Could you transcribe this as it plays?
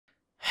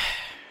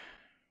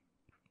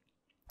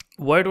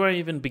Where do I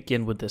even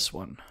begin with this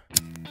one?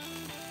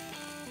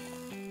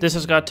 This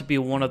has got to be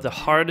one of the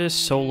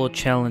hardest solo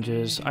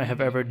challenges I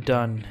have ever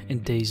done in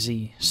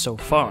DayZ so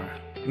far.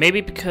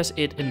 Maybe because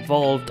it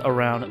involved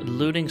around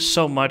looting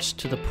so much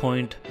to the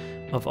point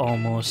of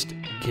almost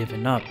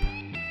giving up.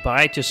 But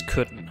I just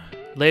couldn't.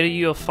 Later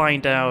you'll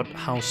find out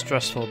how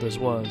stressful this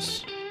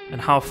was, and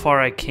how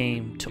far I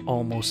came to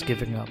almost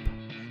giving up.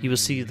 You will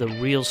see the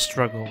real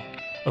struggle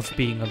of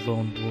being a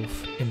lone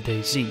wolf in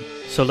DayZ.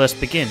 So let's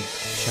begin,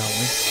 shall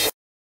we?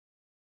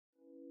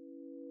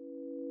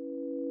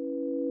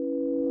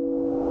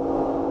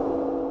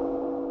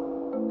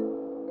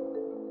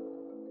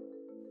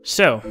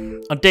 So,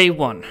 on day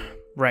 1,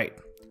 right.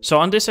 So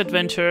on this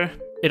adventure,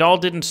 it all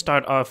didn't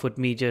start off with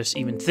me just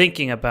even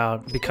thinking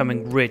about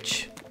becoming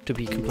rich, to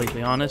be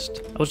completely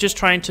honest. I was just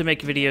trying to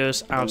make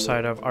videos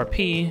outside of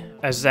RP,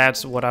 as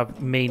that's what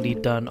I've mainly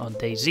done on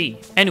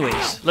DayZ.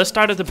 Anyways, let's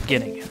start at the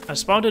beginning. I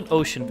spawned in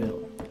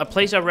Oceanville, a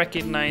place I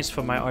recognize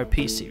from my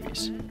RP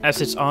series,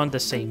 as it's on the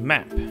same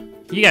map.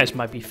 You guys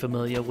might be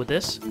familiar with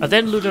this. I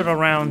then looted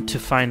around to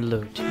find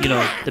loot. You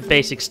know, the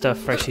basic stuff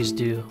freshies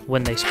do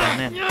when they spawn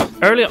in.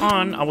 Early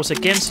on, I was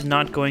against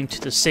not going to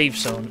the safe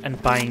zone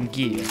and buying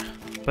gear,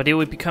 but it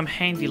would become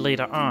handy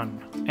later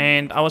on.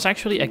 And I was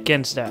actually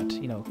against that,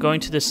 you know, going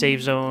to the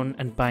safe zone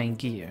and buying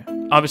gear.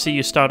 Obviously,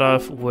 you start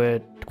off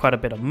with quite a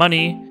bit of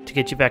money to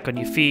get you back on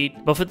your feet,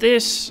 but for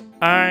this,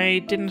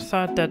 I didn't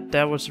thought that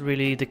that was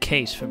really the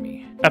case for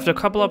me. After a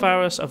couple of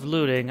hours of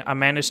looting, I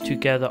managed to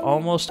gather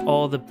almost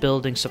all the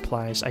building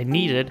supplies I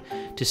needed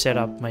to set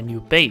up my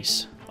new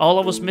base. All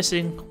I was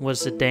missing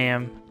was the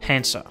damn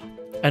handsaw.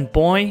 And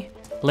boy,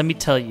 let me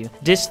tell you,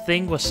 this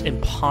thing was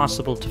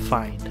impossible to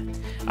find.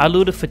 I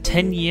looted for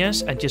 10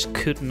 years and just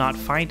could not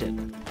find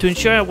it. To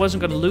ensure I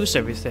wasn't gonna lose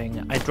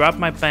everything, I dropped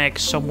my bag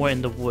somewhere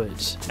in the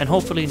woods, and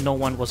hopefully no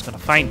one was gonna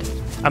find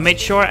it. I made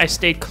sure I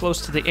stayed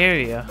close to the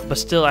area, but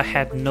still I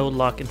had no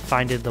luck in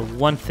finding the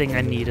one thing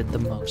I needed the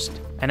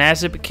most. And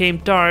as it became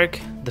dark,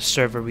 the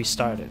server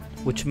restarted,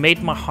 which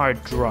made my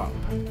heart drop.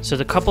 So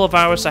the couple of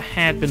hours I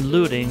had been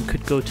looting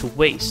could go to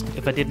waste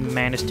if I didn't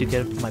manage to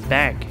get my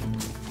bag.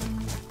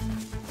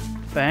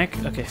 Bag?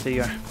 Okay, there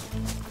you are.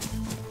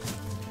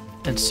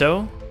 And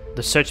so,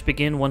 the search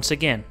began once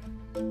again.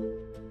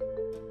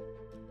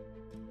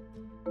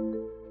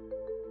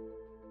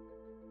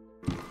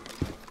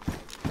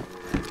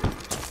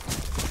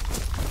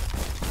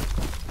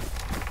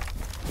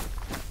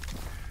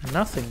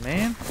 Nothing,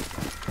 man.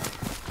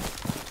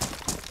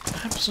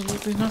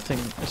 Absolutely nothing.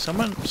 Is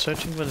someone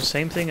searching for the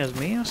same thing as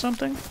me or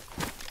something?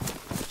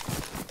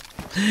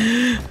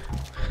 I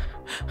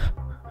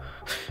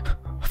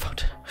found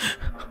it.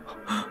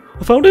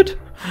 I found it!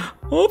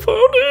 I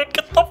found it!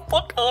 Get the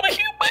fuck out of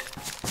here, man!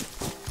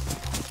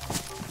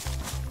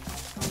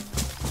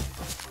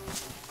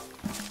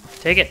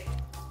 Take it!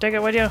 Take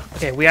it with you!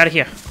 Okay, we out of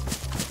here.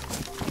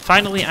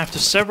 Finally, after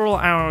several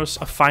hours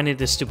of finding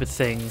this stupid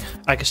thing,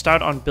 I could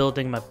start on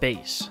building my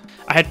base.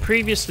 I had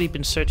previously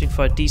been searching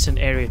for a decent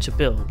area to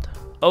build.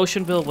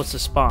 Oceanville was the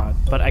spot,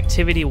 but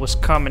activity was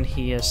common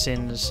here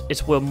since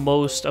it's where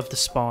most of the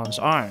spawns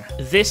are.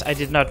 This I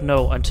did not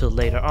know until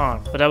later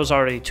on, but that was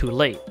already too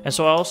late. And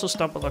so I also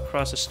stumbled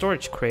across a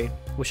storage crate,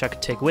 which I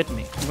could take with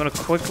me. I'm gonna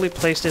quickly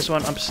place this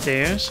one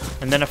upstairs,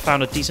 and then I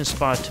found a decent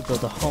spot to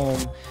build a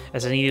home,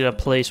 as I needed a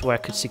place where I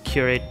could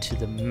secure it to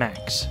the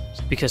max.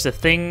 Because the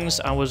things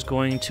I was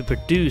going to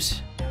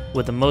produce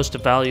were the most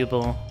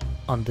valuable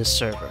on this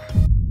server.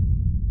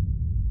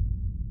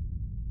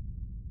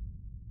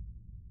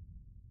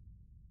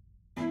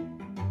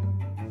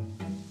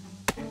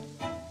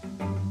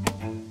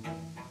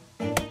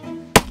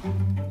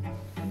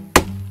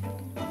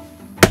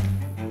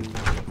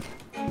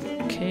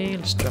 Okay,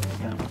 let's drop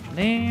it down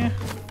there.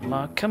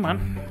 Log, come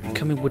on.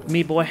 Coming with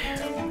me, boy.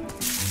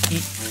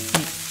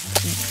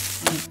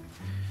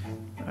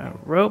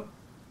 Rope.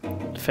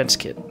 Defense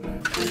kit.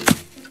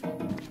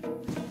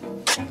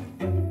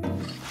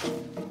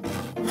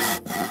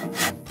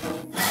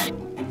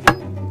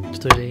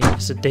 Today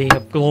is a day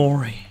of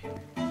glory.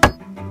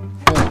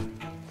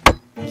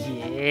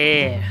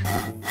 Yeah.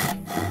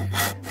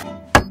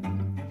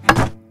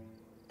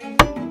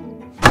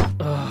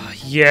 Oh,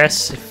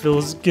 yes, it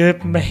feels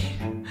good,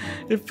 man.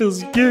 It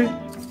feels good.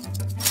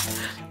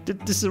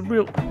 This is a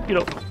real, you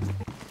know,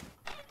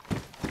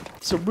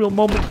 it's a real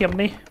moment here,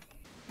 man.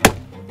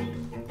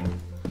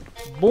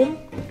 Boom.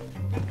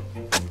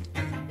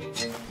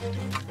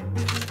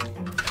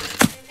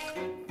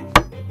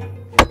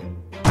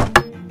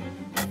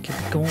 Keep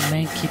it going,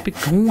 man. Keep it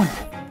going.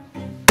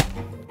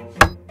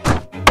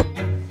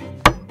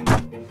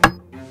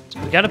 So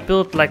we gotta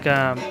build like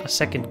a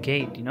second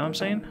gate, you know what I'm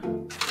saying?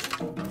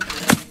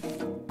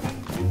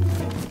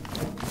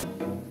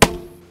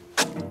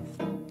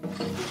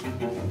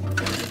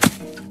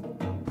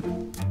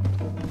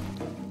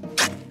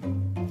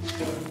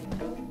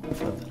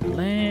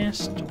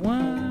 Last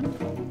one.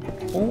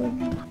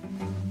 Boom.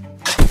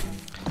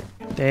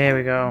 There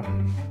we go.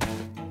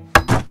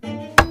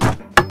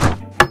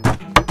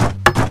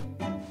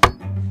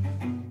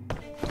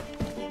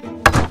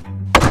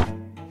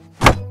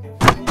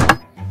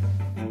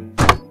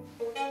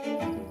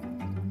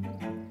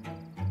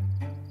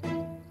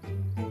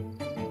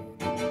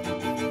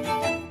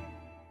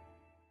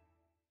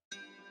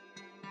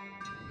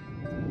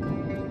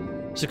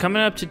 So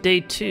coming up to day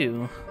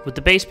 2, with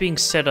the base being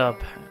set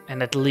up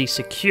and at least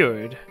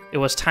secured, it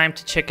was time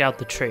to check out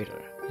the trader.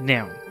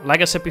 Now, like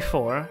I said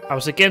before, I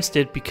was against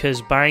it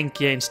because buying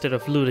gear instead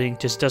of looting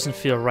just doesn't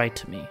feel right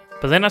to me.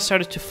 But then I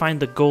started to find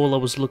the goal I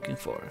was looking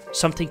for,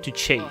 something to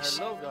chase,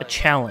 a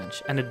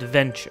challenge, an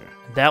adventure.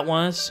 That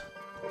was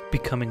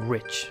becoming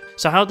rich.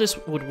 So how this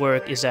would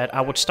work is that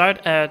I would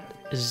start at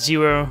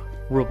 0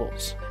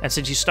 rubles. And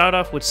since you start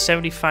off with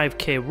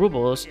 75k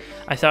rubles,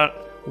 I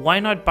thought,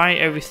 why not buy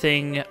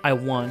everything I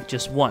want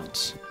just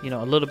once? You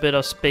know, a little bit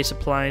of space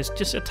supplies,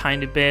 just a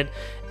tiny bit,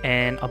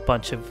 and a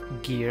bunch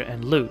of gear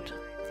and loot.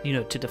 You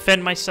know, to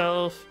defend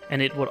myself,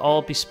 and it would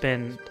all be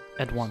spent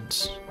at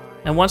once.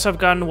 And once I've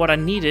gotten what I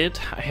needed,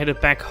 I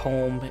headed back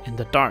home in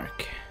the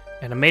dark.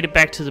 And I made it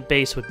back to the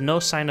base with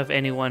no sign of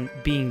anyone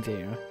being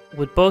there.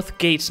 With both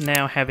gates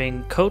now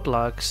having code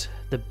locks,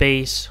 the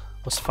base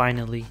was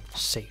finally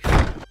safe.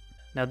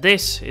 Now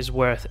this is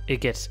where it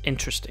gets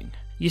interesting.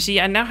 You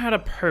see, I now had a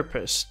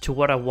purpose to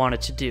what I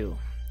wanted to do.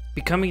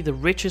 Becoming the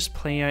richest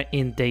player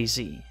in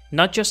DayZ.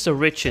 Not just the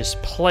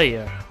richest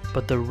player,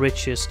 but the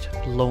richest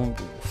lone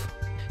wolf.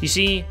 You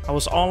see, I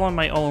was all on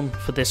my own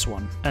for this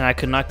one, and I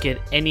could not get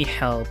any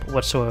help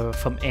whatsoever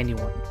from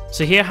anyone.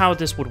 So here how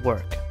this would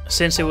work.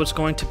 Since it was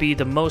going to be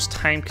the most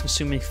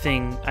time-consuming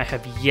thing I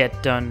have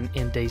yet done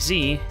in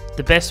DayZ,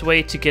 the best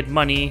way to get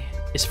money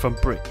is from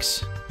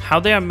bricks. How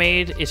they are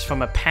made is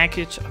from a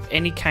package of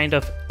any kind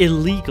of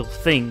illegal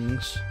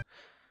things,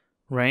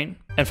 right?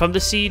 And from the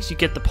seeds you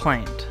get the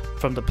plant.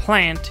 From the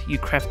plant you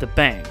craft the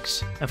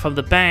bags. And from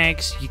the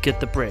bags you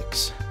get the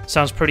bricks.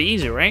 Sounds pretty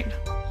easy, right?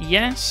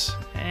 Yes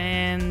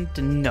and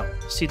no.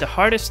 See, the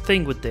hardest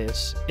thing with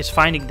this is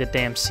finding the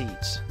damn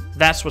seeds.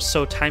 That's what's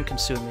so time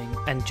consuming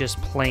and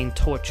just plain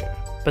torture.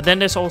 But then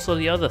there's also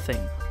the other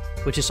thing,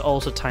 which is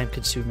also time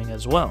consuming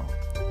as well.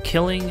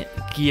 Killing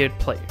geared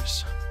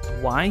players.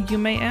 Why, you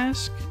may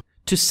ask?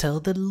 To sell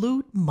the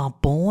loot, my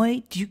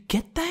boy. Do you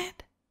get that?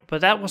 But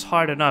that was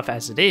hard enough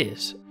as it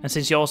is. And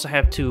since you also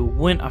have to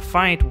win a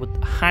fight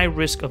with high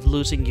risk of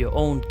losing your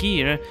own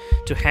gear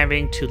to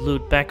having to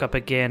loot back up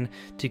again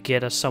to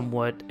get a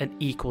somewhat an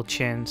equal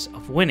chance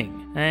of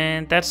winning.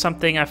 And that's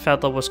something I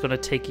felt that was going to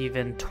take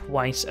even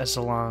twice as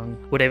long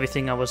with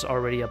everything I was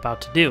already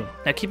about to do.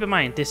 Now keep in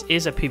mind, this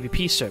is a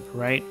PvP server,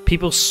 right?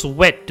 People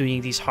sweat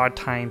during these hard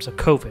times of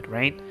COVID,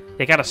 right?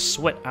 They gotta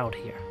sweat out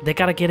here. They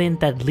gotta get in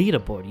that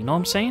leaderboard, you know what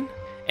I'm saying?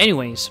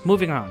 Anyways,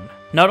 moving on.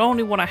 Not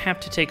only would I have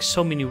to take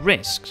so many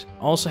risks,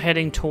 also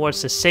heading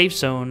towards the safe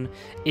zone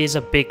is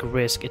a big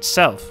risk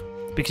itself,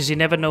 because you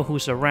never know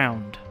who's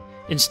around.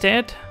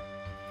 Instead,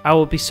 I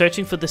would be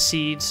searching for the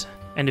seeds,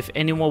 and if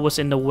anyone was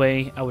in the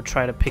way, I would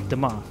try to pick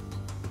them off.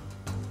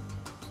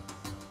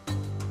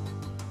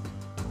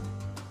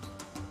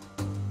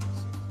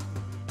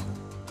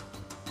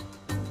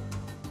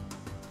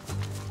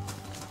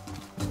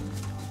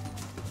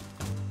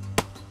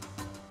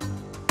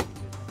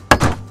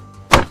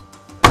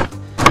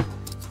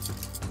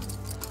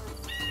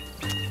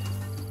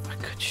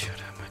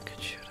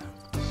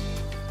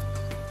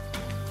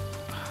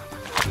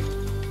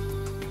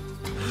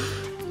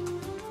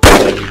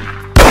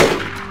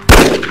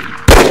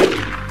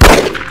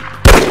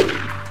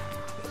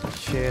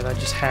 I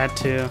just had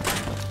to.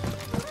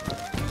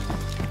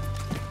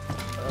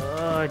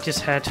 I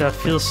just had to. I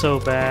feel so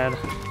bad.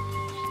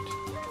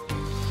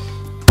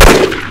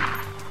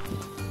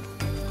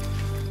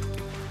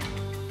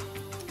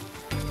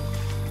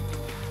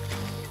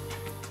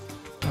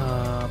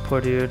 Poor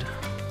dude.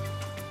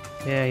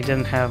 Yeah, he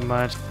didn't have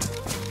much.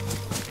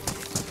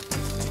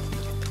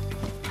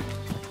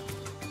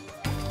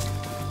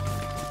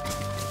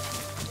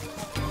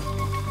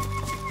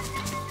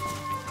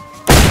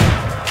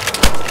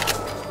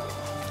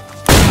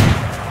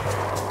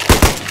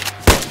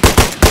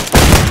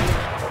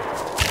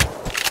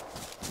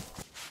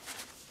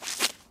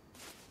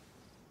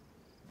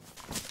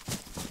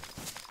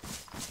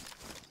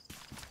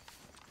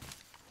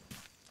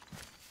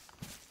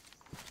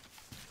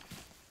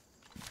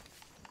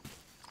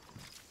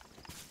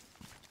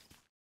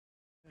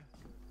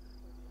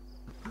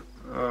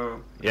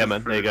 Yeah,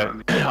 man, there you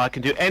go. I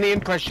can do any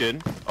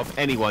impression of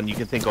anyone you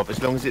can think of,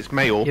 as long as it's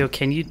male. Yo,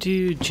 can you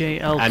do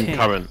JLK? And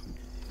current.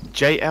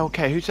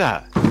 JLK, who's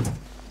that?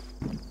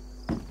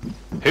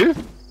 Who?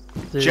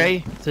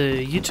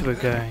 The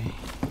YouTuber guy.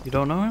 You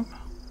don't know him?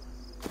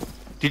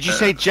 Did you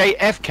say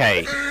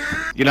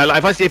JFK? You know,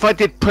 like if I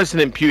did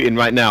President Putin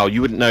right now,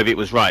 you wouldn't know if it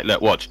was right.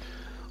 Look, watch.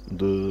 You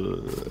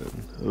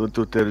know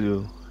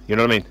what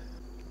I mean?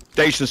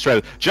 Jason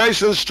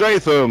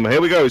Statham.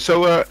 Here we go.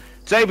 So,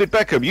 David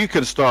Beckham, you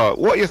can start.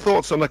 What are your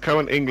thoughts on the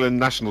current England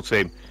national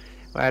team?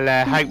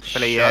 Well,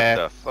 hopefully, Shut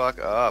the fuck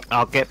up.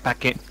 I'll get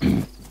back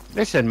in.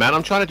 Listen, man,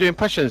 I'm trying to do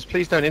impressions.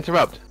 Please don't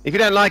interrupt. If you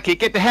don't like it,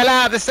 get the hell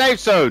out of the safe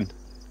zone.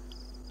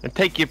 And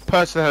take your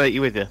personality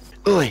with you.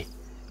 Oi,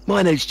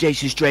 my name's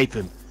Jason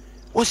Statham.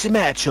 What's the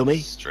matter, chummy?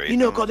 Statham. You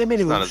not got the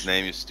minerals? That's not his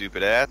name, you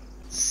stupid ass.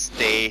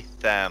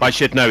 Statham. I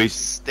should know. He's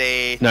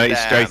Statham. No, he's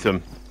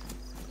Statham.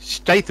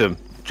 Statham.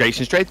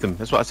 Jason Statham.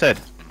 That's what I said.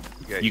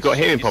 Yeah, You got a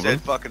hearing you problem?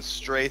 said fucking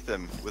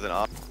Stratham with an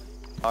R.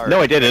 No,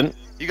 I didn't.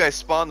 You guys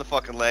spawned the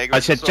fucking language. I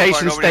said so far,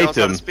 Jason nobody knows how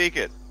Statham. to speak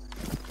it.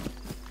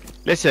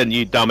 Listen,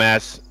 you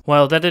dumbass.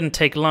 Well, that didn't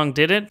take long,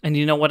 did it? And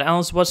you know what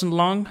else wasn't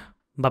long?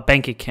 My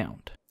bank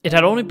account. It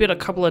had only been a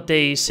couple of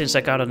days since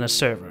I got on a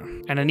server,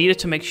 and I needed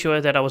to make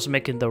sure that I was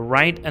making the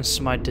right and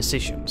smart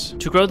decisions.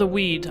 To grow the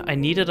weed, I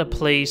needed a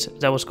place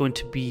that was going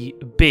to be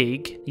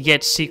big,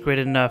 yet secret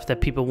enough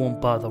that people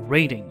won't bother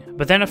raiding.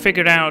 But then I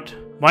figured out,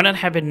 why not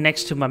have it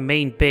next to my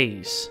main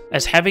base,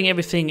 as having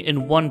everything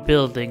in one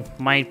building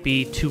might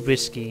be too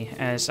risky,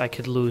 as I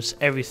could lose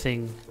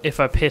everything if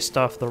I pissed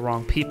off the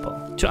wrong people.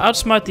 To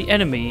outsmart the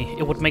enemy,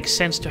 it would make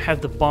sense to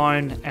have the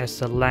barn as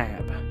the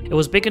lab. It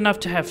was big enough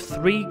to have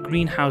 3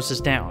 greenhouses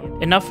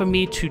down, enough for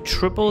me to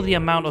triple the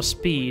amount of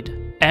speed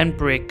and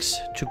bricks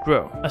to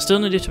grow. I still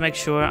needed to make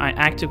sure I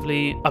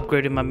actively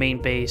upgraded my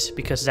main base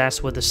because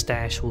that's where the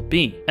stash will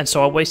be. And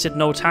so I wasted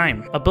no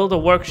time. I built a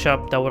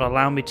workshop that would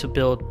allow me to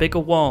build bigger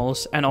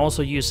walls and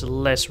also use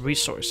less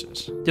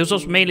resources. This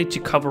was mainly to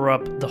cover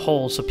up the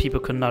holes so people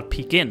could not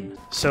peek in.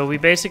 So we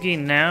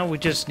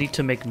just need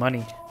to make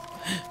money.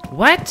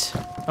 What?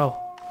 Oh.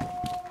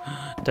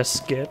 That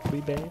scared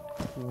me, man.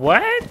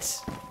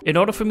 What? In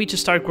order for me to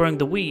start growing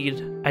the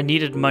weed, I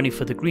needed money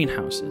for the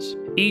greenhouses.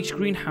 Each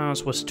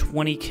greenhouse was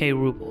 20k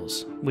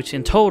rubles, which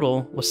in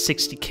total was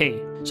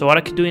 60k. So what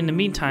I could do in the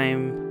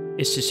meantime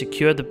is to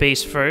secure the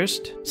base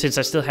first, since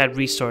I still had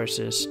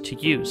resources to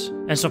use.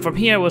 And so from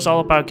here it was all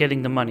about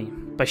getting the money.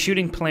 By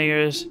shooting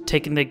players,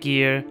 taking their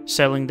gear,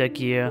 selling their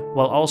gear,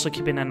 while also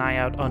keeping an eye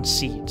out on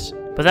seeds.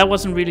 But that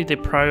wasn't really the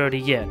priority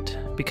yet,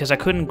 because I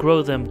couldn't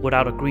grow them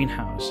without a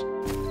greenhouse.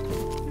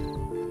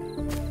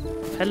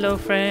 Hello,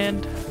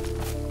 friend.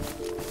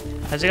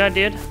 How's it going,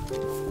 dude?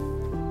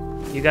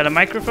 You got a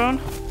microphone?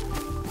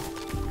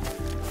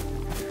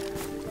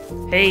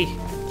 Hey.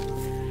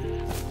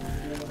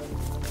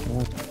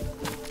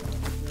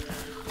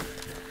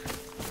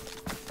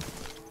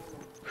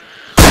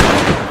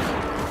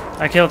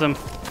 I killed him.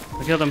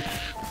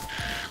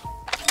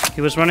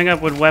 He was running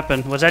up with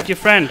weapon. Was that your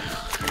friend?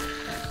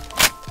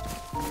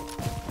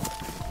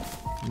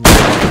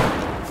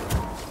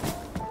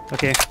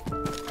 Okay.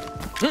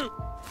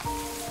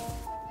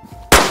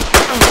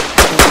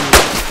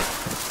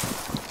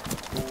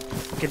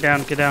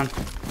 Get down.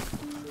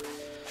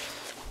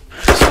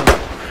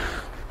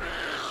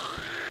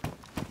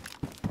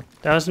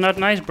 That was not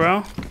nice,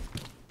 bro.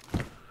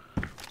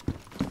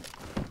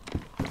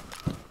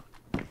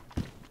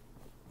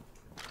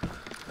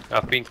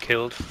 I've been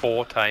killed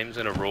 4 times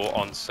in a row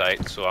on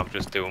site, so I'm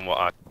just doing what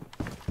I...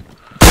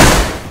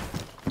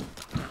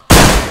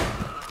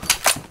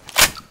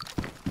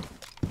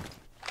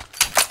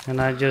 And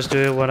I just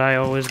do what I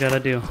always gotta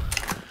do.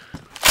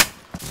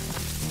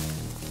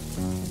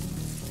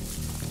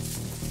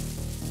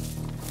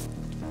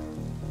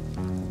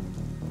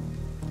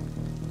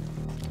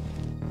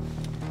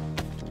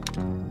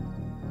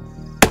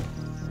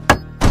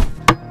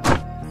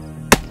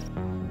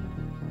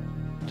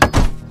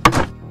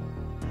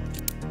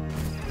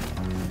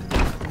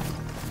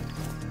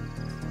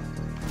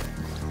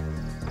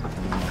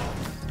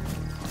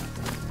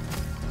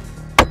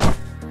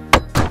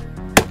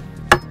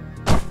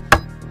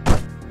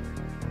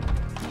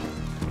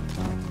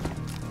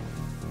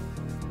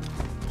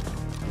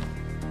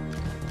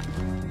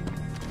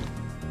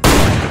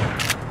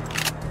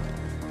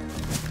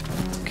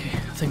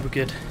 I think we're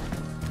good.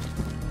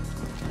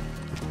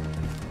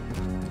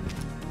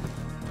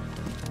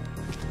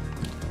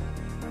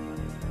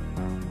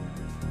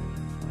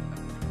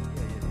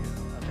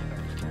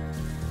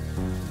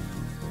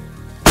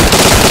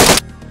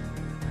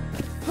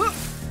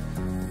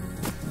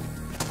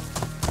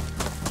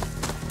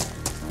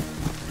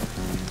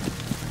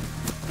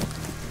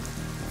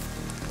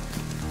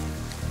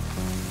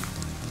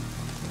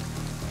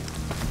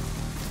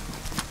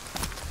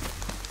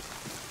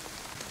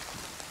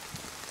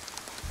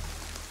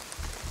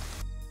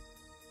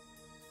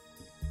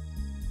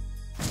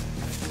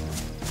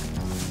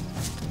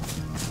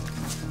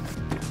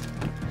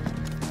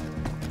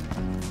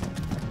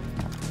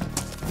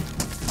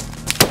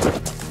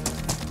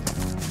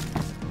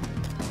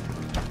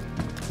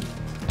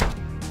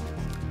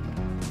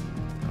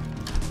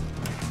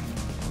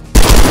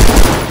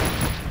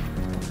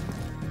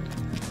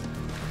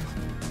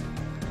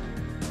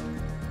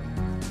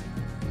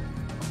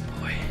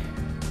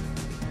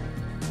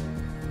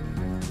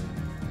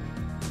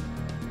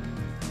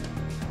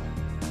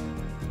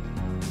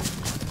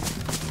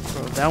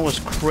 That was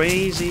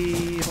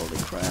crazy. Holy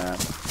crap.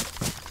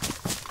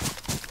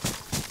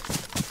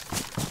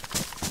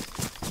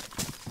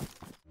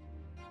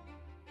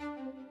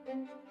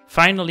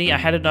 Finally, I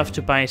had enough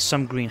to buy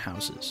some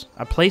greenhouses.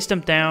 I placed them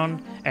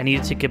down and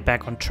needed to get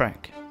back on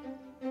track.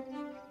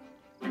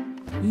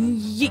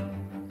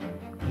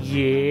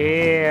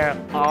 Yeah.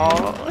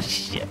 Oh,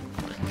 shit.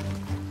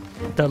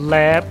 The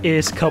lab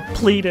is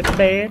completed,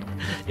 man.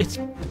 It's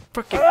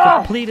freaking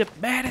completed,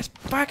 man. It's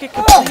fucking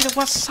completed.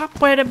 What's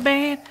up with it,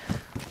 man?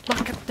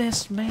 Look at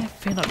this, man.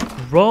 Finna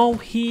grow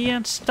here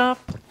and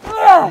stuff.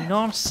 You know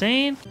what I'm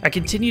saying? I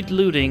continued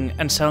looting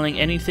and selling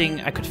anything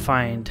I could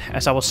find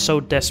as I was so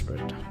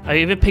desperate. I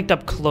even picked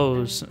up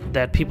clothes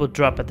that people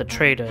drop at the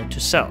trader to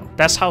sell.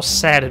 That's how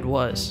sad it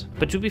was.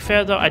 But to be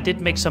fair though, I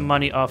did make some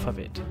money off of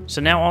it.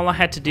 So now all I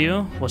had to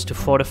do was to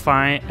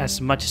fortify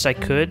as much as I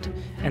could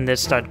and then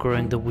start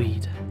growing the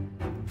weed.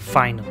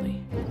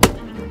 Finally.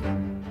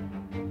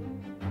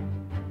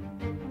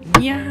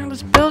 Yeah,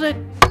 let's build it.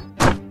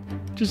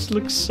 Just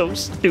looks so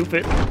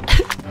stupid.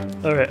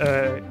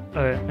 Alright.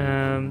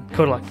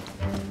 Kodak.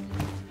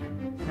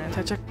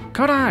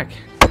 Kodak!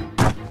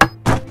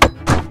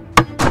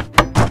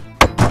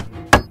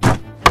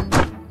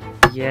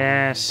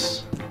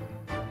 Yes.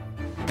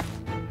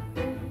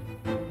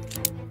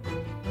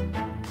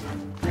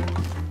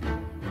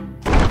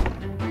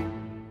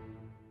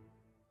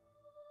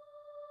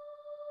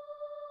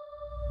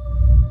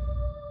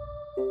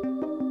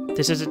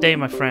 This is the day,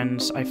 my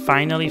friends. I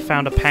finally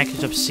found a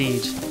package of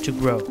seeds to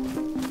grow.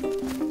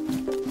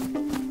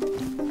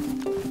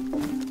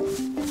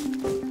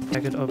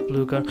 Packet of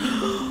blue gun.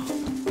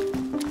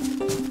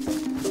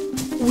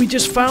 We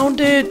just found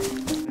it!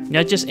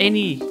 Not just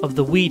any of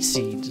the weed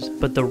seeds,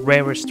 but the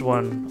rarest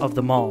one of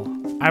them all.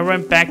 I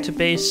ran back to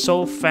base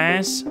so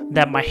fast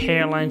that my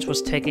hairlines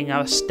was taking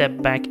a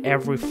step back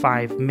every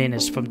 5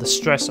 minutes from the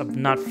stress of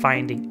not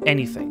finding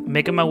anything.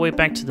 Making my way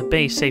back to the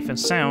base safe and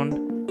sound,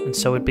 and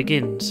so it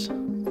begins.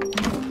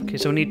 Okay,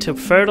 so we need to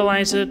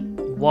fertilize it,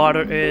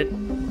 water it,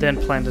 then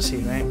plant the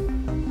seed, right?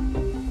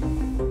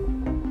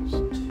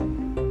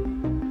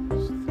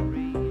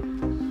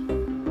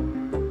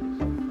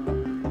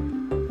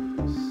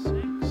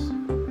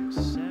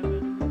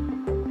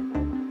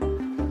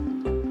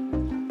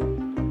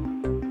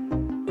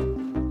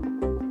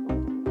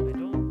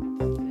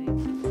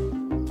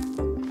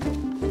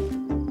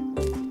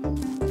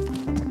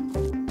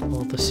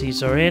 The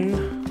seeds are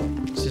in.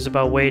 This is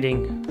about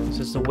waiting. This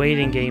is the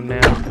waiting game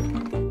now.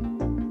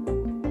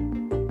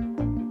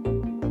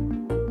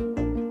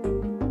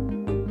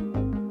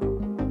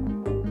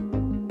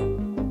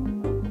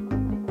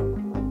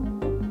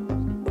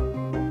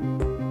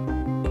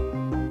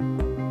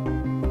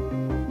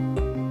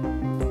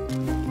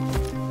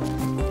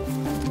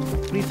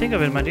 What do you think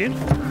of it, my dude?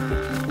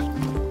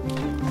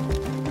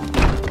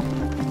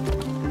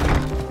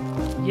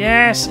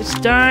 Yes, it's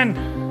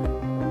done!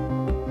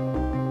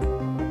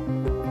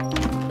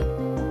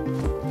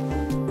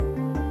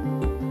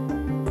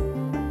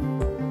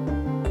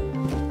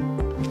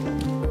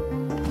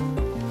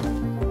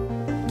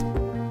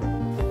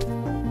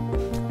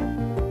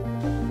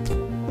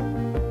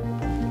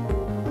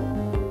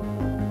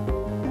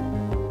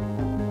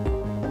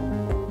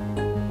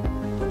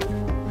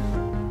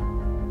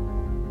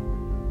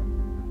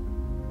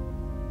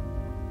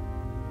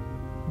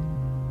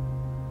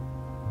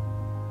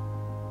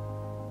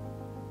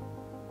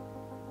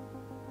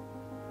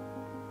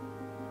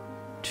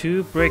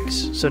 Two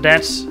bricks, so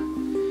that's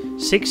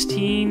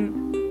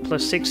 16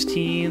 plus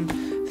 16,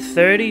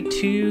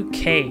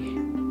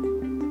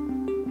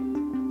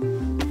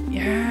 32k.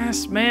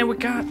 Yes, man, we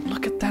got,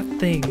 look at that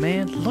thing,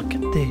 man, look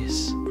at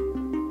this.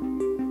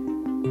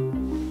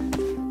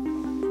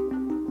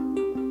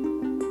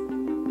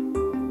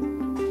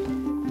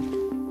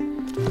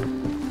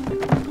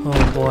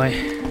 Oh boy,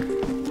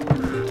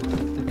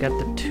 we got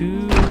the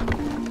 2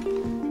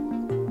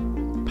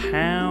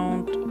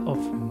 pound of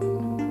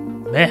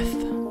meth.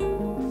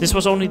 This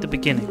was only the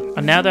beginning,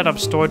 and now that I've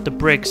stored the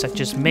bricks I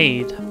just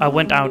made, I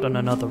went out on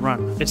another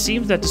run. It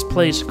seems that this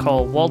place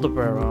called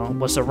𝗺𝗲𝗿𝗃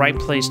was the right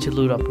place to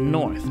loot up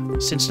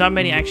north, since not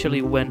many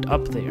actually went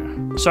up there.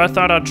 So I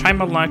thought I'd try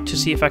my luck to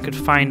see if I could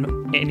find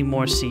any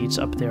more seeds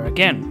up there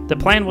again. The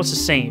plan was the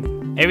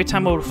same. Every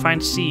time I would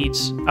find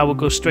seeds, I would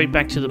go straight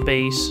back to the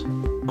base,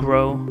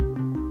 grow,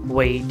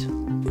 wait,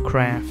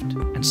 craft,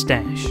 and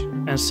stash.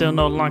 And still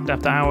no luck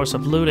after hours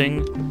of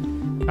looting,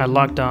 I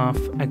logged off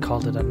and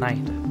called it a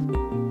night.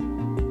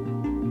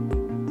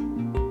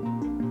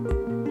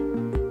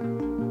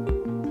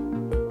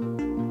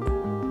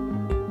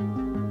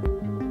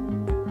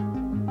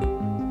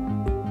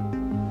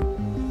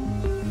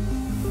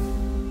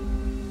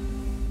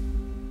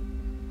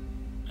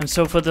 And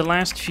so for the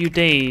last few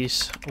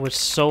days, with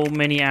so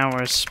many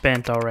hours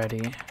spent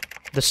already,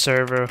 the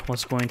server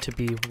was going to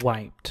be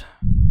wiped.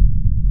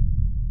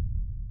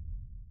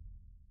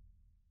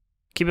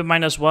 Keep in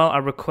mind as well, I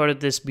recorded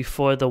this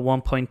before the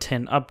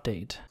 1.10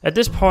 update. At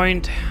this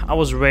point, I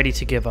was ready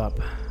to give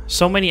up.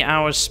 So many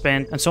hours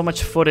spent and so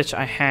much footage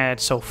I had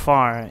so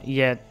far,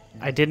 yet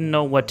I didn't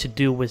know what to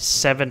do with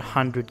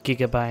 700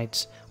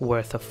 gigabytes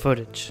worth of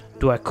footage.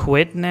 Do I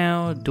quit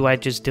now? Do I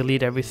just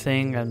delete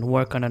everything and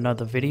work on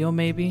another video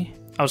maybe?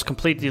 I was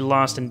completely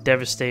lost and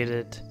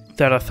devastated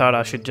that I thought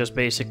I should just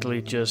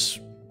basically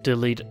just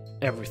delete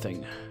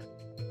everything.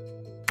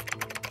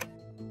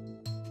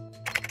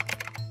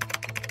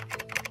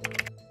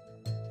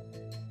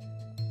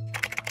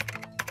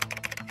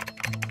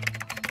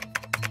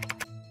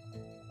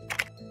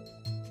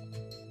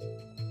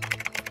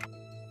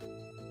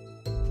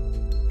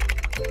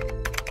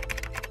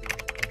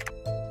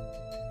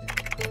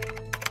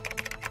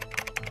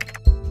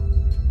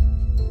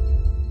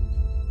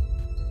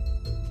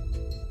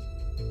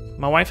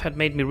 my wife had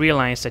made me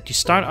realize that you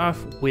start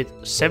off with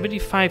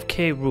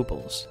 75k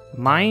rubles.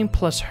 Mine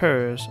plus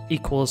hers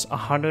equals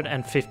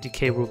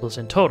 150k rubles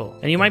in total.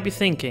 And you might be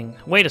thinking,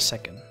 wait a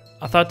second,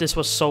 I thought this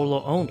was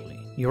solo only.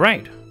 You're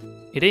right,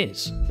 it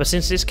is. But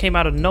since this came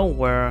out of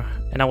nowhere,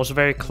 and I was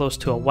very close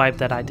to a wipe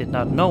that I did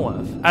not know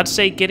of, I'd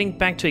say getting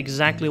back to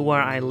exactly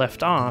where I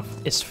left off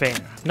is fair.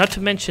 Not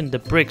to mention the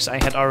bricks I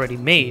had already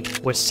made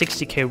were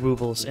 60k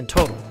rubles in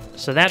total.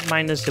 So that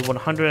minus the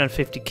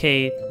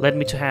 150k led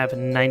me to have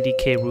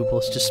 90k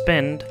rubles to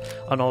spend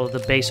on all of the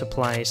base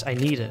supplies I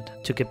needed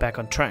to get back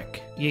on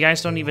track. You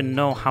guys don't even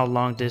know how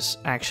long this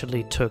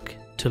actually took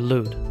to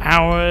loot.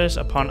 Hours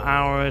upon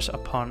hours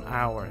upon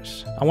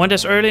hours. I went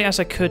as early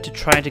as I could to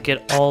try to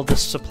get all the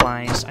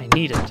supplies I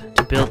needed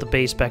to build the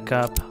base back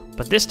up,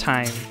 but this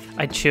time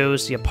I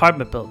chose the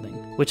apartment building,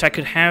 which I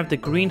could have the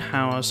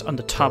greenhouse on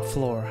the top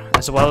floor,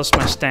 as well as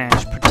my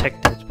stash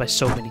protected by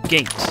so many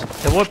gates.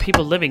 There were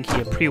people living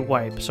here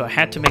pre-wipe, so I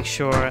had to make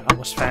sure I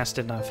was fast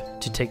enough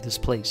to take this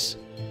place.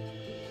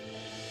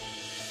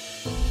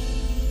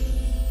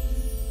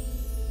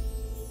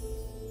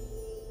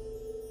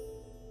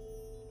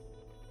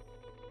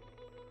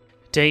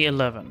 Day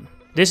 11.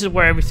 This is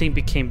where everything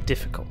became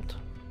difficult.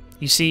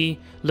 You see,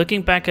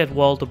 looking back at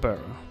𝗺𝗲𝗺𝗀,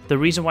 the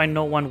reason why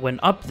no one went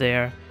up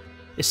there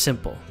is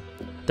simple.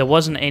 There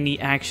wasn't any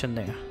action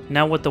there.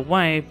 Now with the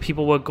wipe,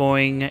 people were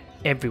going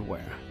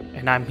everywhere.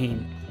 And I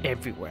mean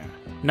everywhere.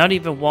 Not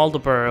even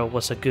𝗺𝗲𝗺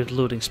was a good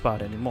looting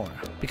spot anymore.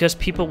 Because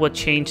people were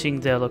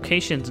changing their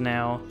locations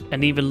now,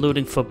 and even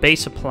looting for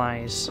base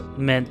supplies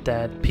meant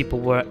that people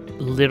were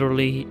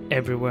literally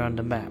everywhere on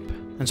the map.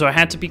 And so I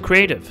had to be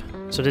creative.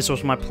 So this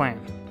was my plan.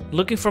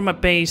 Looking from my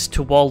base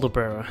to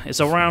𝗺𝗲𝗺 is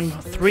around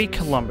 3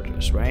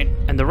 kilometers, right?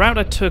 And the route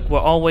I took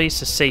were always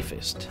the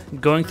safest,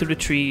 going through the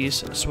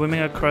trees, swimming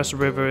across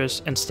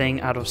rivers, and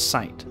staying out of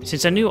sight.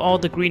 Since I knew all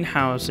the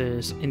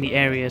greenhouses in the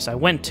areas I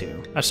went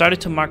to, I started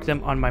to mark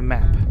them on my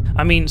map.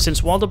 I mean, since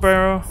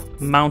𝗺𝗲𝗺,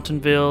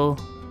 Mountainville,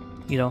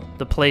 you know,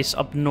 the place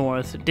up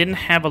north, didn't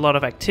have a lot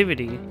of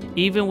activity,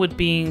 even with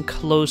being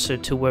closer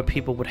to where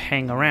people would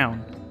hang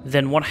around,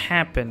 then what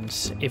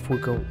happens if we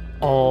go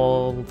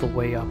all the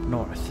way up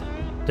north?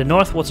 The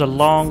north was a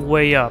long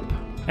way up,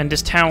 and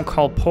this town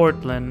called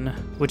Portland,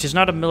 which is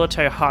not a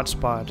military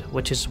hotspot,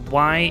 which is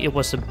why it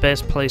was the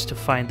best place to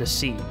find the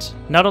seeds.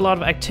 Not a lot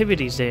of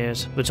activities there,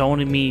 which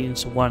only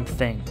means one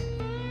thing.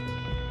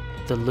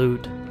 The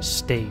loot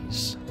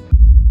stays.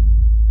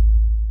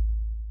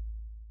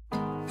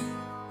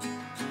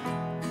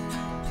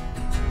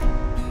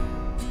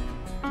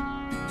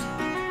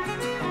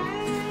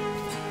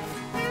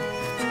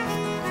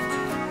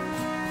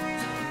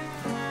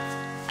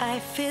 I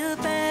feel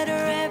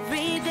better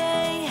every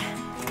day.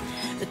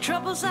 The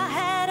troubles I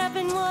had have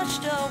been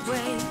washed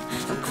away.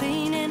 I'm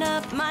cleaning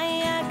up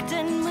my act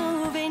and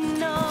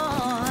moving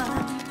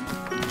on.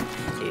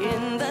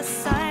 In the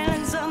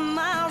silence of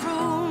my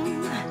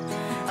room,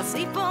 I'll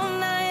sleep all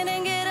night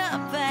and get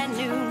up at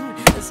noon.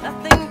 There's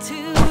nothing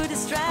to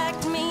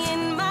distract me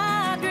in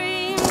my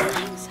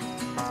dreams.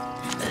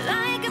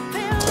 Like a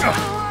pillow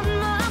on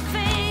my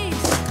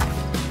face,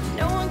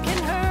 no one can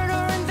hurt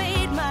or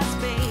invade my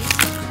space.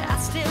 I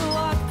still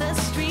walk the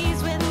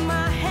streets with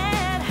my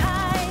head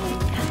high.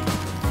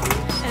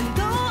 And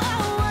though I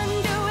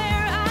wonder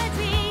where I'd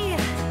be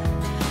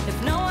if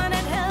no one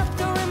had helped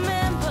or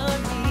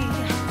remembered me,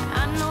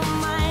 I know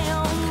my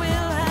own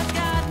will has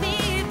got me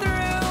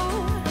through.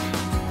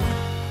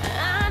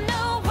 I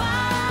know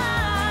why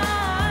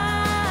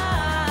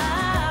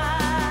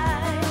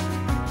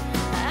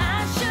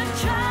I should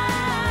try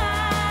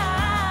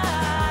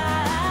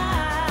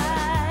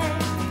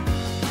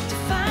to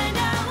find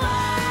out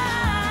why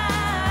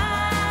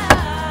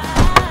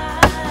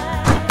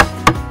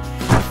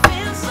I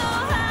feel so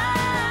high.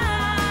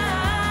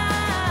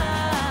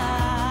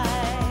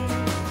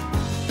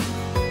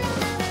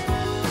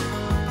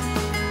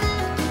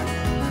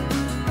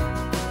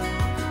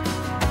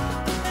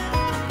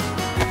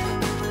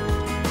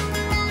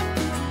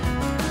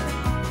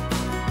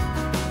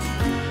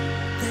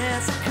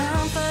 There's a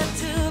comfort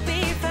to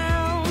be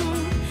found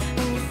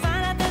when you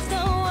find out there's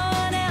no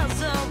one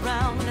else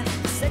around.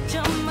 Set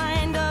your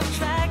mind off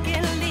track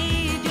and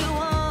lead you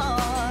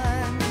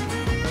on.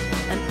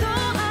 And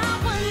though I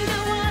wonder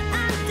what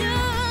I'd do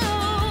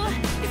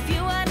if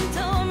you hadn't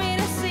told me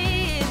to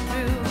see it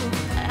through,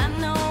 I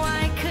know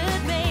I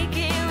could make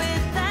it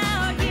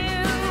without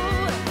you.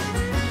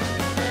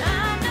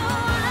 I know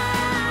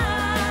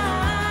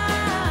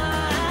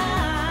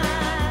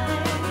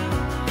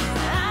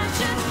I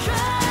should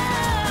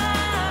try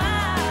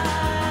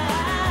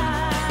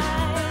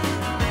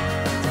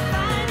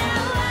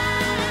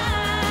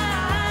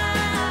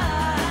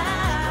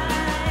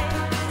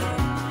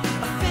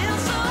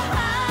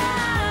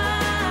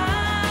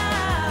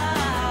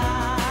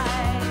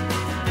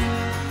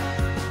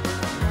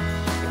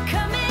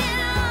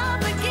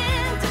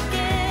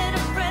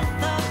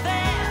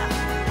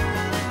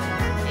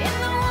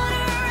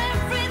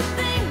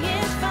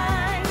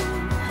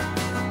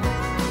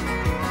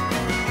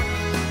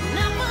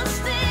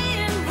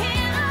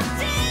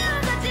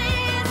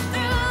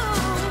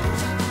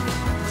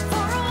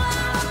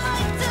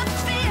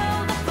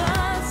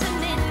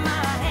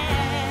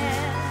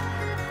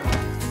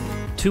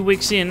 2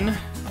 weeks in,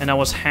 and I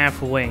was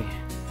halfway.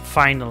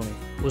 Finally.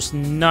 It was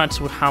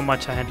nuts with how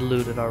much I had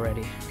looted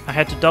already. I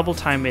had to double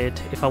time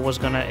it if I was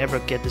gonna ever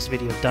get this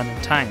video done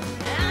in time.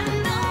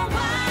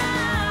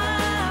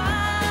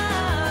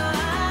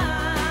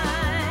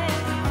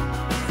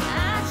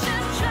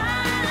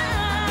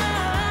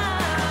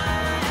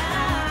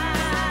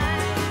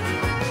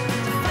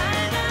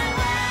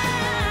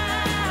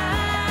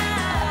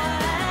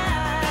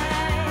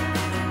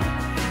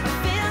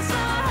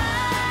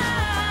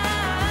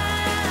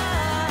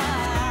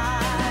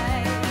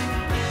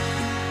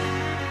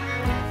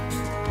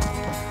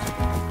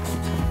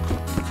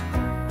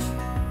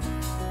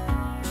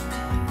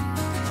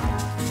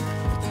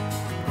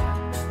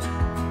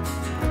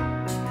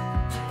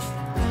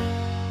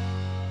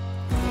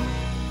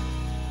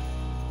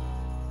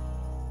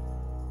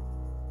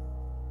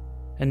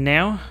 And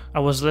now, I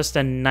was less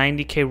than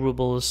 90k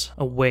rubles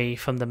away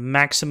from the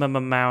maximum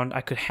amount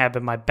I could have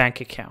in my bank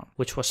account,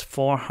 which was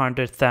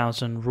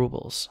 400,000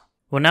 rubles.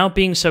 Well, now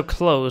being so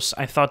close,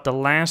 I thought the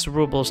last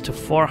rubles to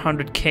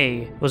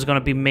 400k was gonna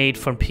be made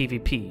from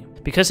PvP.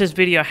 Because this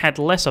video had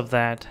less of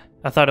that,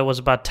 I thought it was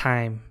about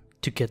time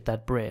to get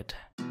that bread.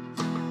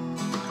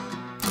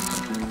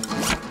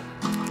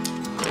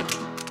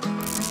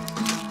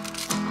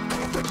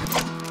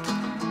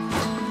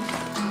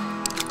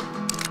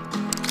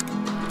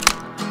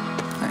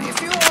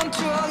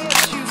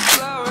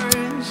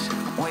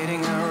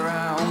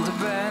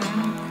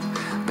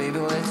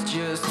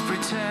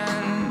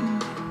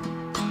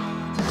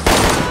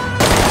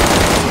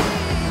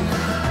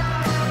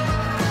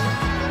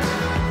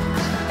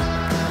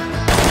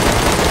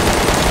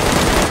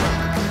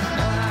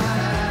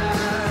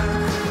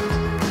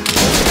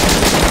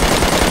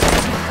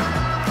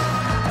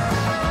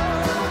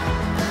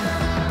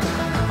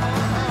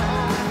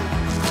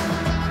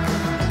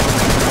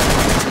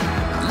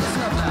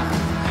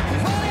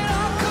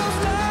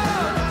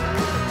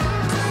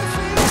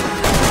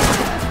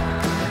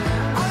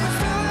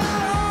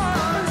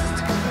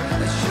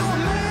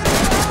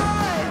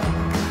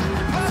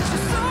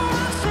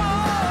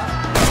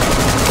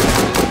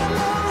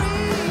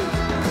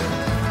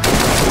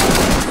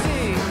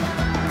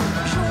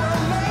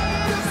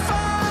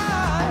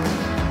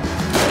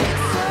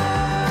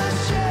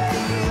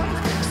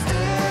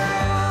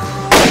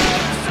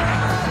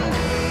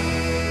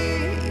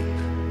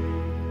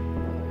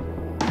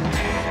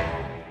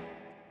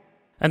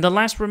 And the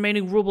last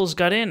remaining rubles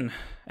got in,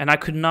 and I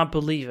could not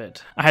believe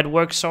it. I had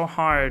worked so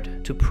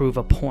hard to prove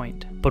a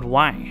point. But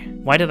why?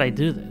 Why did I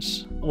do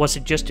this? Was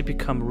it just to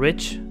become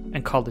rich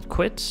and call it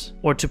quits?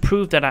 Or to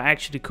prove that I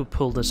actually could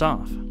pull this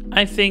off?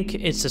 I think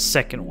it's the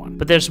second one.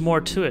 But there's more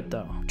to it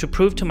though. To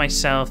prove to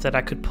myself that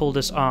I could pull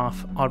this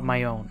off on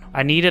my own.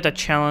 I needed a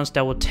challenge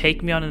that would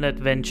take me on an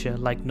adventure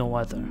like no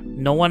other.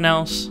 No one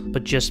else,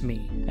 but just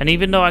me. And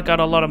even though I got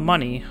a lot of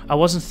money, I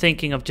wasn't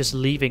thinking of just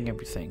leaving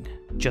everything.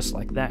 Just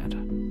like that.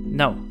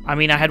 No, I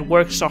mean I had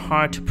worked so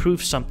hard to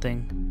prove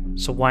something,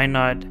 so why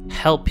not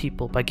help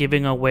people by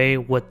giving away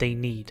what they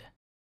need?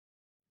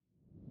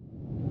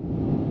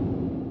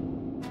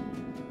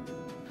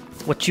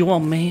 What you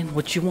want, man?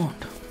 What you want?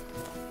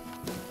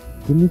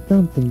 Give me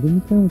something, give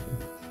me something.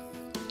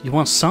 You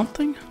want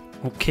something?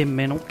 Okay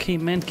man,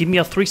 give me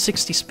a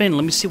 360 spin,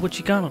 let me see what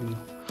you got on you.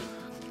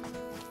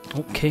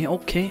 Okay.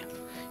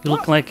 You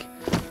look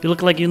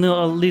like you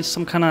need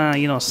some kind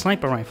of,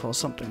 sniper rifle or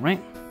something,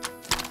 right?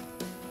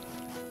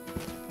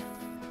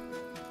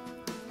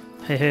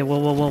 Hey,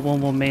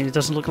 whoa, man. It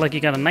doesn't look like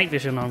you got a night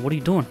vision on. What are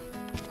you doing?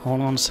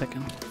 Hold on a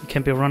second. You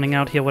can't be running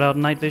out here without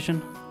night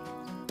vision.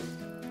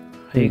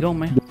 Here you go,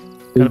 man.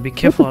 Gotta be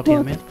careful out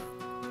here, man.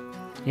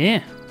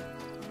 Yeah.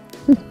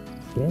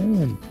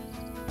 Damn.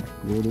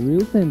 You're the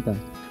real Santa.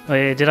 Oh,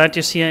 yeah, did I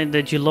just hear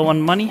that you're low on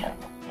money?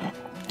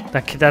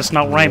 That's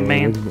not right,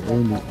 man.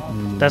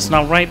 That's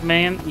not right,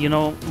 man. You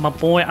know, my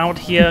boy out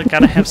here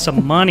gotta have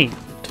some money.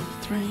 2,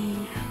 3.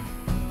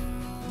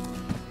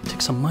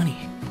 Take some money.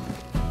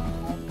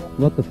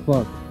 What the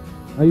fuck?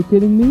 Are you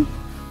kidding me?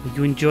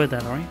 You enjoy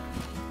that, alright?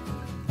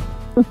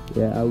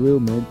 Yeah, I will,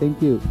 man.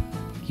 Thank you.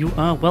 You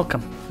are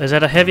welcome. Is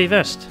that a heavy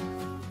vest?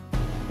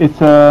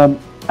 It's a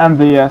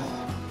MVS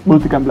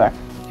Multicam Black.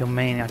 Yo,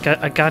 man,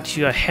 I got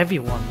you a heavy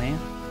one, man.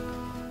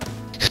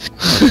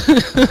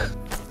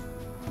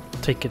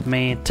 Take it,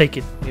 man. Take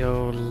it.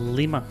 Yo,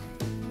 Lima.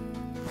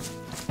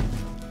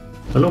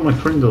 Hello, my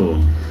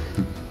friendo.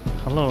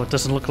 Hello. It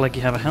doesn't look like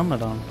you have a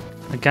helmet on.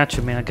 I got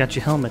you, man. I got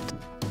your helmet.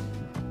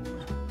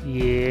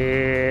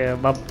 Yeah,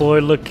 my boy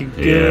looking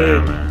good.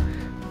 Yeah, man.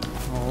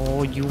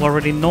 Oh, you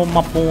already know,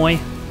 my boy.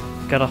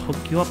 Gotta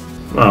hook you up.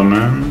 Well,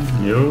 man,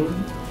 you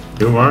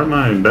are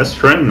my best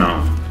friend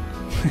now.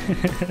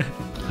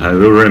 I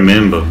will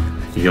remember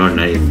your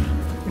name,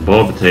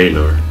 Bob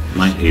Taylor,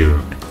 my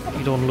hero.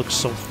 You don't look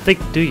so thick,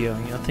 do you?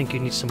 I think you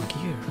need some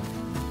gear.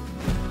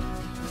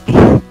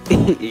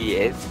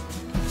 Yes.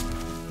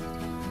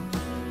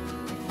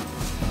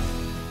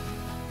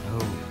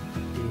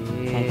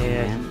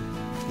 Yeah.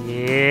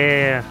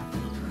 Yeah.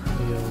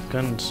 Yo,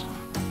 guns.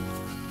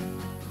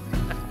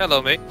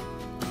 Hello, mate.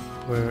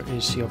 Where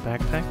is your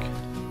backpack?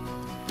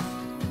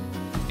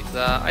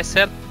 I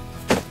said.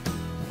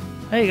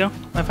 There you go.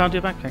 I found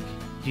your backpack.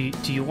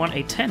 Do you want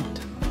a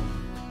tent?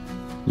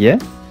 Yeah?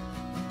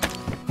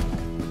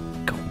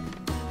 Go.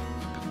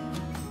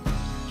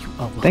 You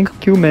are welcome.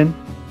 Thank you, man.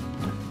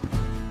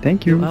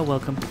 Thank you. You are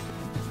welcome.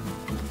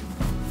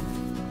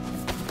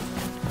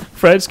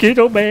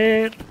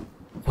 𝗵𝗲𝗶𝗃𝗹𝗶,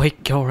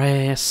 wake your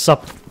ass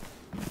up.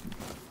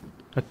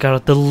 I got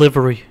a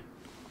delivery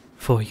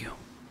for you.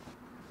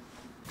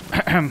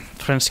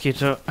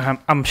 𝗵𝗲𝗁𝗁,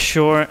 I'm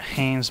sure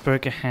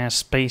𝗵𝗲𝗁𝗁 has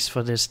space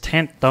for this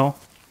tent though.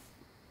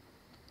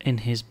 In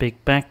his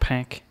big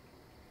backpack.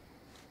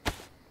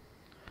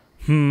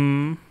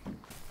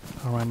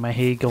 Alright, man,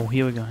 here you go,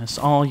 here we go. It's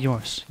all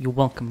yours. You're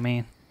welcome,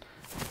 man.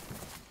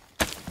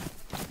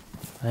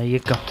 There you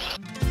go.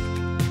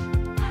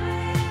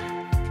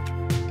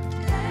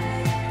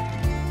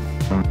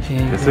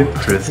 Is it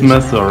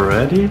Christmas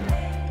already?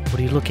 What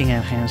are you looking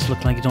at, Hans?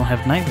 Look like you don't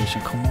have night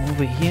vision. Come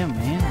over here,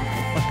 man.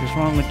 What the fuck is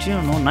wrong with you?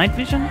 No night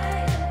vision?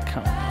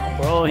 Come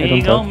on, bro. Here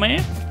you go,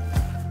 man.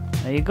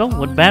 There you go,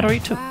 with battery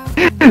too.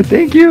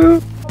 Thank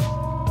you.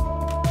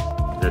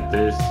 That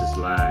this is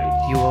like.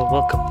 You are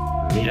welcome.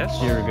 Yes.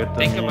 You're good.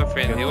 Thank you, my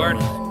friend. You are.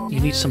 You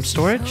need some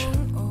storage?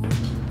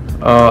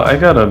 I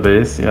got a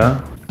base,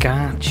 yeah.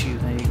 Got you.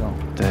 There you go.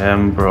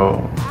 Damn,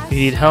 bro. You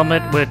need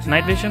helmet with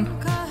night vision?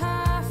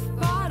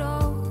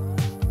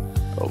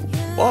 Oh,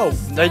 wow,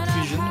 night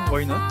vision,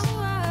 why not?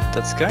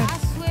 That's kind.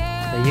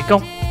 There you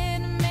go.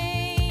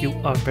 You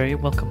are very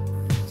welcome.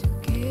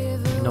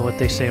 You know what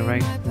they say,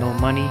 right? No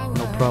money,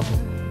 no problem.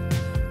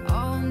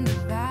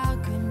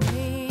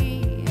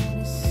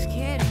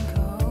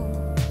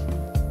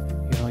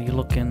 You know,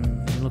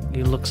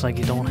 you looks like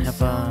you don't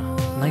have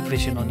night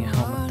vision on your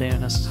helmet there.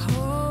 That's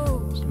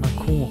not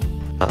cool.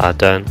 I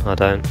don't.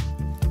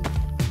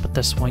 But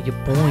that's why your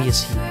boy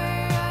is here.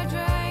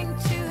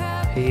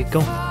 Here you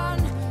go.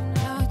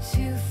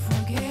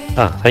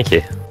 Ah, thank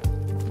you.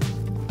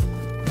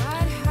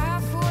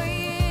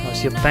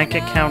 How's your bank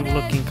account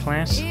looking,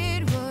 class?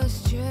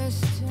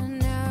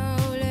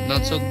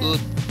 Not so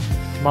good.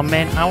 My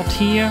man out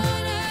here?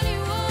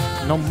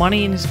 No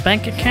money in his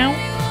bank account?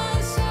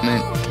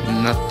 Man,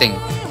 nothing.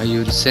 Are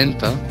you the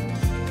Santa?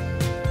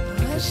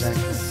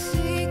 Exactly.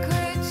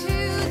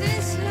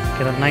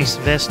 Get a nice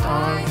vest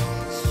on.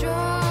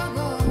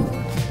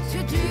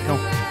 There you go.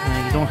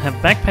 You don't have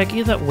backpack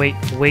either? Wait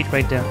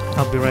right there.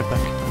 I'll be right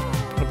back.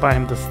 I'll buy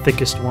him the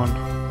thickest one.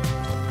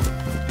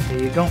 There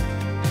you go.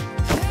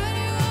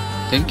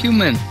 Thank you,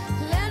 man.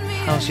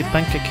 How's your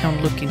bank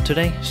account looking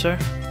today, sir?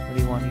 What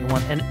do you want? You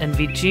want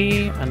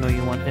NVG? I know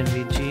you want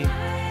NVG.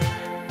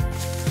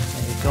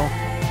 There you go.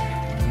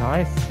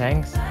 Nice,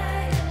 thanks.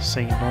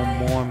 Say no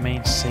more,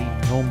 man. Say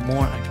no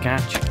more. I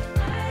got you.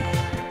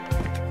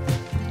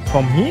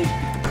 For me?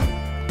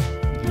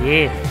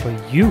 Yeah, for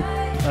you.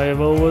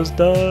 I'm almost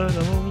done.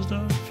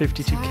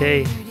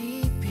 52k.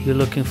 You're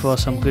looking for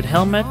some good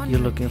helmet? You're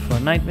looking for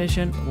night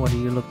vision? What are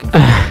you looking for?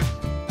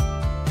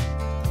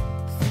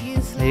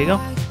 There you go.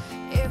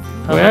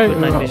 Helmet with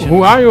night vision.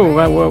 Who are you?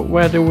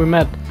 Where do we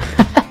met?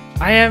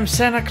 I am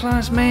Santa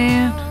Claus,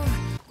 man.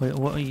 Wait,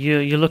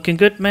 you looking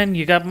good, man?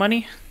 You got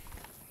money?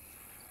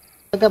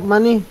 I got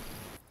money.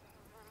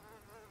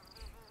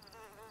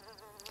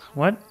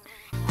 What?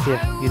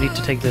 Yeah, you need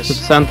to take this. It's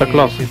Santa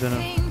Claus. You're gonna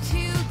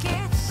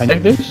I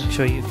need this?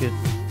 show you good.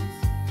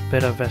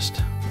 Better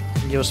vest.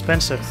 Yo,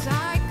 Spencer.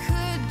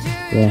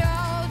 Yeah.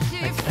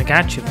 I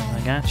got you, man.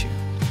 I got you.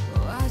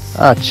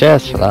 Ah,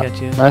 cheers for Got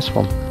that. you. Nice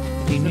one.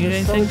 Do you need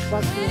anything?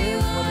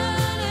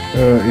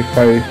 If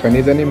I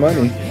need any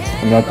money,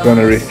 I'm not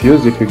gonna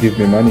refuse if you give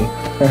me money.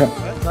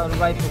 Not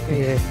right,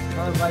 okay.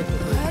 Not right,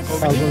 okay.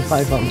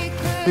 3,500.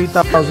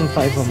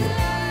 3,500.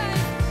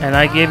 And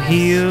I give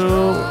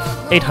you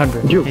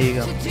 800. You. Here you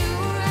go.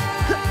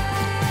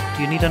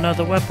 Do you need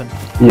another weapon?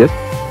 Yes.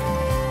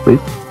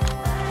 Please.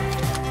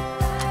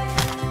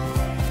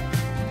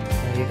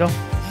 There you go.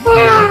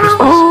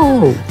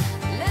 Oh!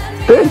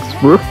 Thanks,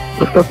 bro.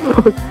 What the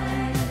fuck?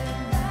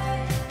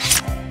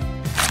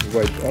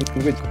 Wait, on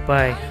which?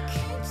 Bye.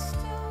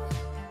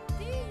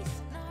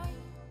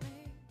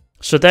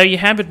 So there you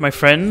have it, my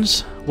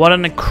friends. What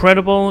an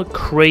incredible,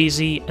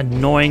 crazy,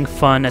 annoying,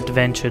 fun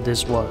adventure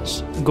this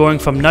was. Going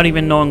from not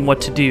even knowing what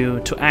to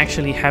do to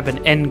actually have an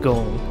end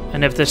goal.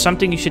 And if there's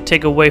something you should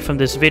take away from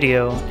this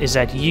video, is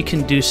that you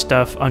can do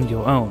stuff on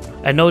your own.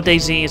 I know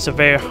DayZ is a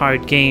very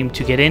hard game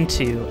to get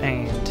into,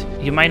 and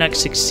you might not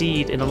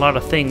succeed in a lot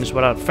of things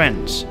without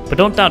friends. But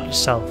don't doubt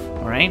yourself.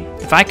 Alright?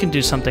 If I can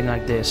do something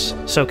like this,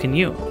 so can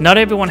you. Not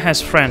everyone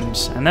has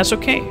friends, and that's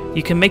okay.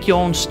 You can make your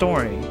own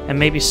story, and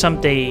maybe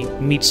someday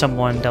meet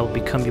someone that will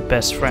become your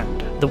best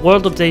friend. The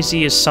world of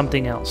DayZ is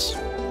something else.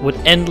 With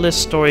endless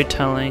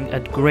storytelling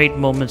at great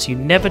moments, you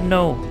never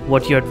know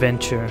what your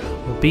adventure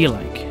will be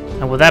like.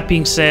 And with that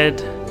being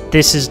said,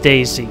 this is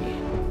DayZ.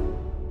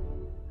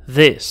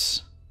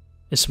 This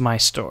is my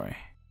story.